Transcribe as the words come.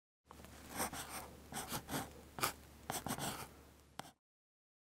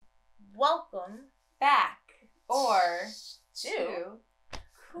welcome back or to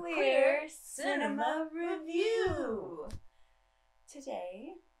Queer Cinema Review.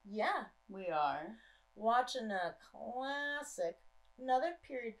 Today, we are watching a classic, another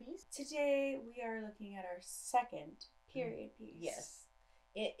period piece. Today we are looking at our second period piece. Yes.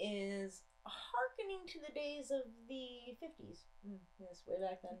 It is hearkening to the days of the 50s. Yes, way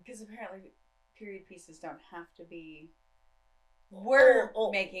back then. Because apparently period pieces don't have to be... We're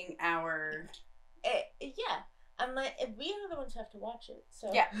making our... Yeah. I'm like, we are the ones who have to watch it.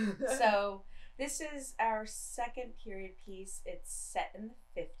 So yeah. So this is our second period piece. It's set in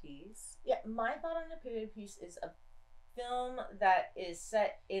the 50s. Yeah, my thought on a period piece is a film that is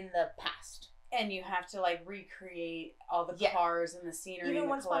set in the past. And you have to like recreate all the cars and the scenery. Even and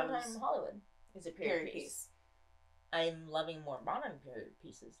Once Upon a Time in Hollywood is a period piece. I'm loving more modern period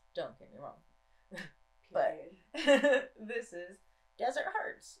pieces. Don't get me wrong. But this is Desert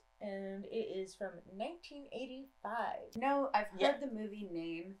Hearts. And it is from 1985. No, I've heard the movie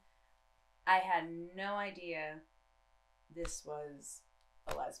name. I had no idea this was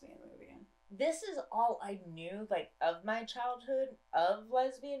a lesbian movie. This is all I knew, like, of my childhood, of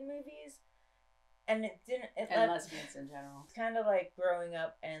lesbian movies. And it didn't... And lesbians in general. It's kind of like growing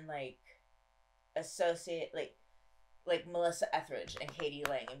up and, like, associate, like Melissa Etheridge and Katie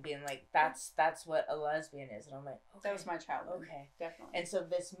Lang and being like, that's what a lesbian is. And I'm like, okay. That was my childhood. Okay. Definitely. And so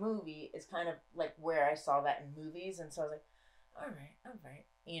this movie is kind of like where I saw that in movies. And so I was like, all right.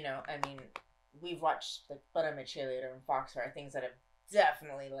 You know, I mean, we've watched like But I'm a Cheerleader and Foxfire, things that have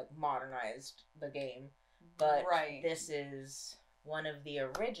definitely like modernized the game. But this is one of the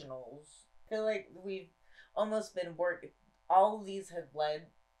originals. I feel like we've almost been working, all of these have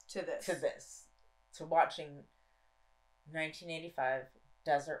led to watching 1985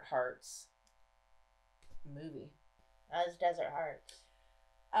 Desert Hearts movie. As Desert Hearts.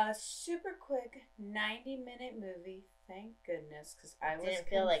 A super quick 90-minute movie. Thank goodness, because I didn't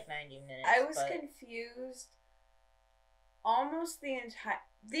feel like 90 minutes. I was confused almost the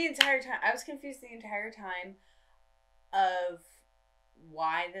entire time. I was confused the entire time of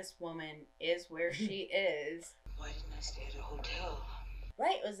why this woman is where she is. Why didn't I stay at a hotel?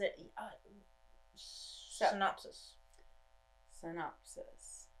 Right? Was it synopsis?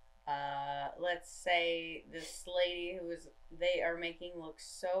 Let's say this lady they are making look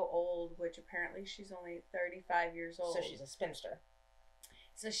so old, which apparently she's only 35 years old. So she's a spinster.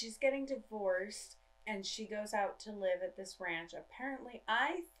 So she's getting divorced and she goes out to live at this ranch. Apparently,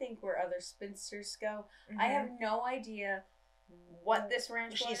 I think where other spinsters go. I have no idea what this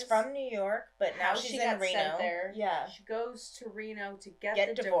ranch was. She's from New York, but now she's in Reno. Sent there. Yeah. She goes to Reno to get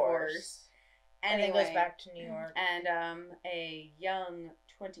the divorce. Anyway, and then goes back to New York. And a young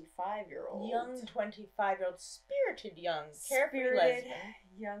 25-year-old. Spirited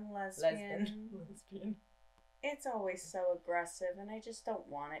young lesbian. It's always so aggressive, and I just don't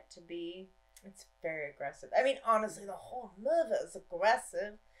want it to be. It's very aggressive. I mean, honestly, the whole movie is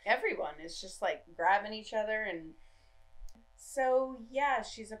aggressive. Everyone is just, like, grabbing each other, and... So, yeah,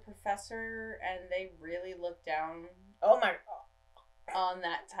 she's a professor, and they really look down... on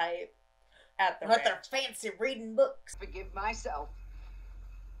that type. With their fancy reading books. Forgive myself.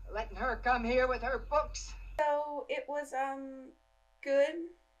 Letting her come here with her books. So it was good.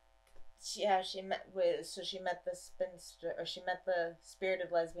 Yeah, she met the spinster, or she met the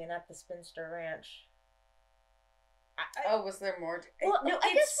spirited lesbian at the spinster ranch. Was there more? Well, no,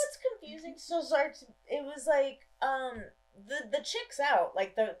 I guess what's confusing. So sorry. It was like the chick's out.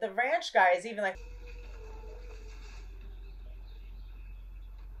 Like the ranch guy is even like.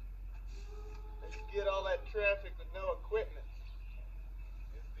 Get all that traffic with no equipment.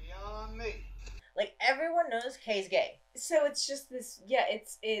 It's beyond me. Like, everyone knows Kay's gay. So it's just this,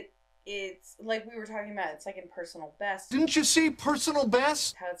 it's like we were talking about, it's like in Personal Best. Didn't you see Personal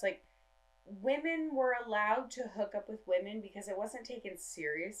Best? How it's like, women were allowed to hook up with women because it wasn't taken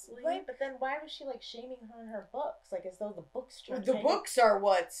seriously. Right, but then why was she, like, shaming her in her books? Like, as though the books... The books are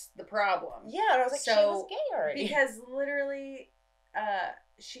what's the problem. Yeah, and I was like, she was gay already. Because literally...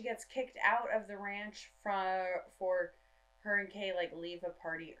 she gets kicked out of the ranch for her and Kay like leave a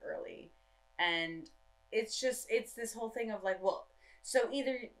party early, and it's this whole thing of like, well, so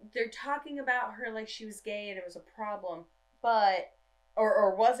either they're talking about her like she was gay and it was a problem, but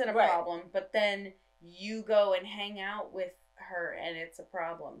or wasn't a problem, but then you go and hang out with her and it's a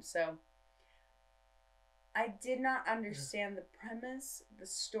problem. So I did not understand the premise, the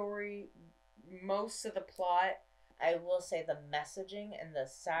story, most of the plot. I will say the messaging and the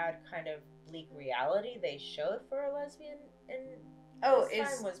sad kind of bleak reality they showed for a lesbian in this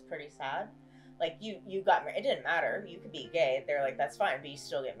time was pretty sad. Like, you got married. It didn't matter. You could be gay. They're like, that's fine, but you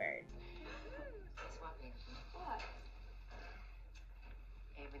still get married.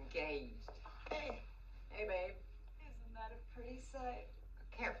 engaged. Hey, hey, babe. Isn't that a pretty sight?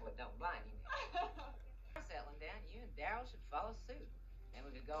 Careful it don't blind you. We're settling down. You and Daryl should follow suit. Then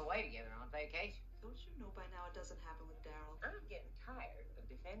we could go away together on vacation. Don't you know by now it doesn't happen with Daryl? I'm getting tired of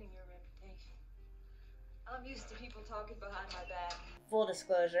defending your reputation. I'm used to people talking behind my back. Full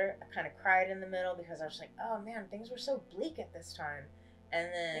disclosure, I kind of cried in the middle because I was like, oh man, things were so bleak at this time. And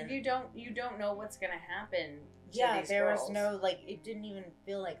then Like you don't know what's gonna happen. yeah, these there girls. was no, like, it didn't even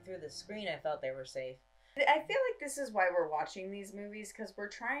feel like through the screen I felt they were safe. I feel like this is why we're watching these movies, because we're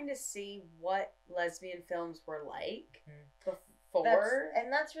trying to see what lesbian films were like before.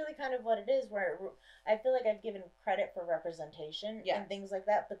 That's really kind of what it is, where I feel like I've given credit for representation and things like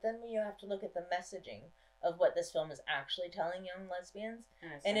that, but then you have to look at the messaging of what this film is actually telling young lesbians.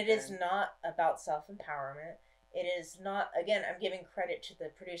 And it is not about self-empowerment. It is not, again, I'm giving credit to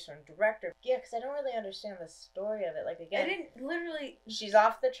the producer and director. Yeah, because I don't really understand the story of it. Like, again, I didn't literally. she's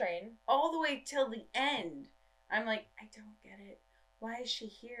off the train. All the way till the end. I'm like, I don't get it. Why is she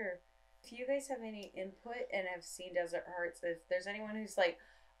here? If you guys have any input and have seen Desert Hearts, if there's anyone who's like,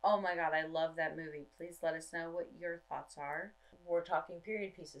 oh my god, I love that movie, please let us know what your thoughts are. We're talking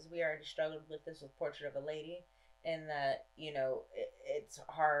period pieces. We already struggled with this with Portrait of a Lady, and that, you know, it's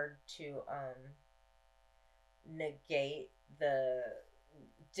hard to negate the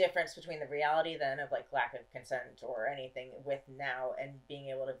difference between the reality then of like lack of consent or anything with now and being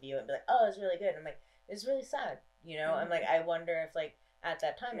able to view it and be like, oh, it's really good. And I'm like, it's really sad, you know. I'm like, I wonder if like at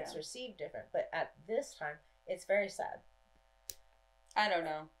that time it's received different, but at this time it's very sad. I don't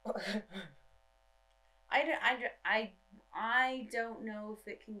know. I don't know if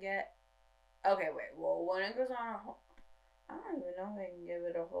it can get. Okay, wait. Well, when it goes on a whole, I don't even know if I can give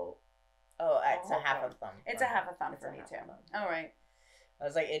it a whole. Oh, it's a half a thumb. It's a half a thumb for me too. All right. I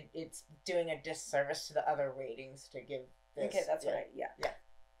was like, it's doing a disservice to the other ratings to give this. Okay, that's what Yeah.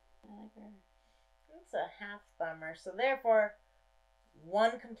 I like her. It's a half thumber, so therefore,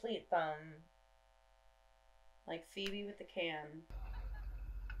 one complete thumb. Like Phoebe with the can.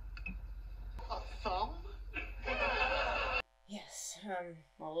 A thumb? Yes.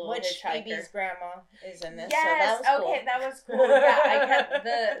 A little Which hitchhiker. Phoebe's grandma is in this. Yes. So that was cool. Okay, that was cool. Yeah, I kept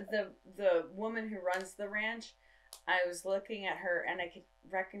the woman who runs the ranch. I was looking at her and I could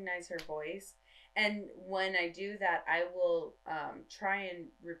recognize her voice. And when I do that, I will try and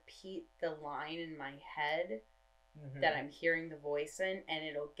repeat the line in my head that I'm hearing the voice in, and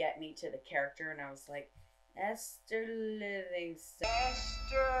it'll get me to the character. And I was like, Esther Livingston.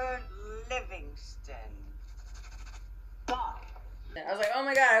 Esther Livingston. God. I was like, oh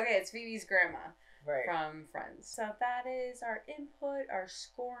my god, okay, it's Phoebe's grandma Right. from Friends. So that is our input, our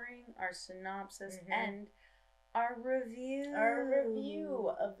scoring, our synopsis, and our review. Our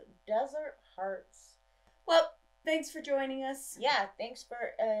review of Desert Hearts. Well, thanks for joining us. Yeah, thanks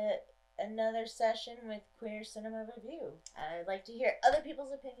for another session with Queer Cinema Review. I'd like to hear other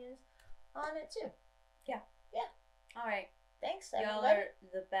people's opinions on it too. Yeah. All right. Thanks, Y'all everybody. are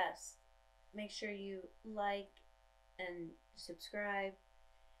the best. Make sure you like and subscribe.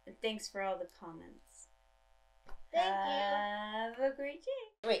 And thanks for all the comments. Thank Have a great day.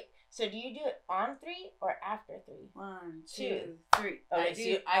 you. Wait, so do you do it on 3 or after 3? 1, 2, Two. 3. Okay, I so do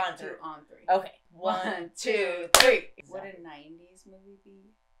you on on three. 3. Okay. 1, 2, 3. Would a 90s movie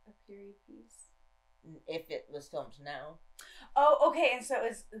be a period piece? If it was filmed now. Oh, okay. And so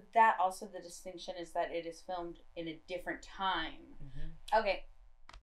is that also the distinction is that it is filmed in a different time? Okay.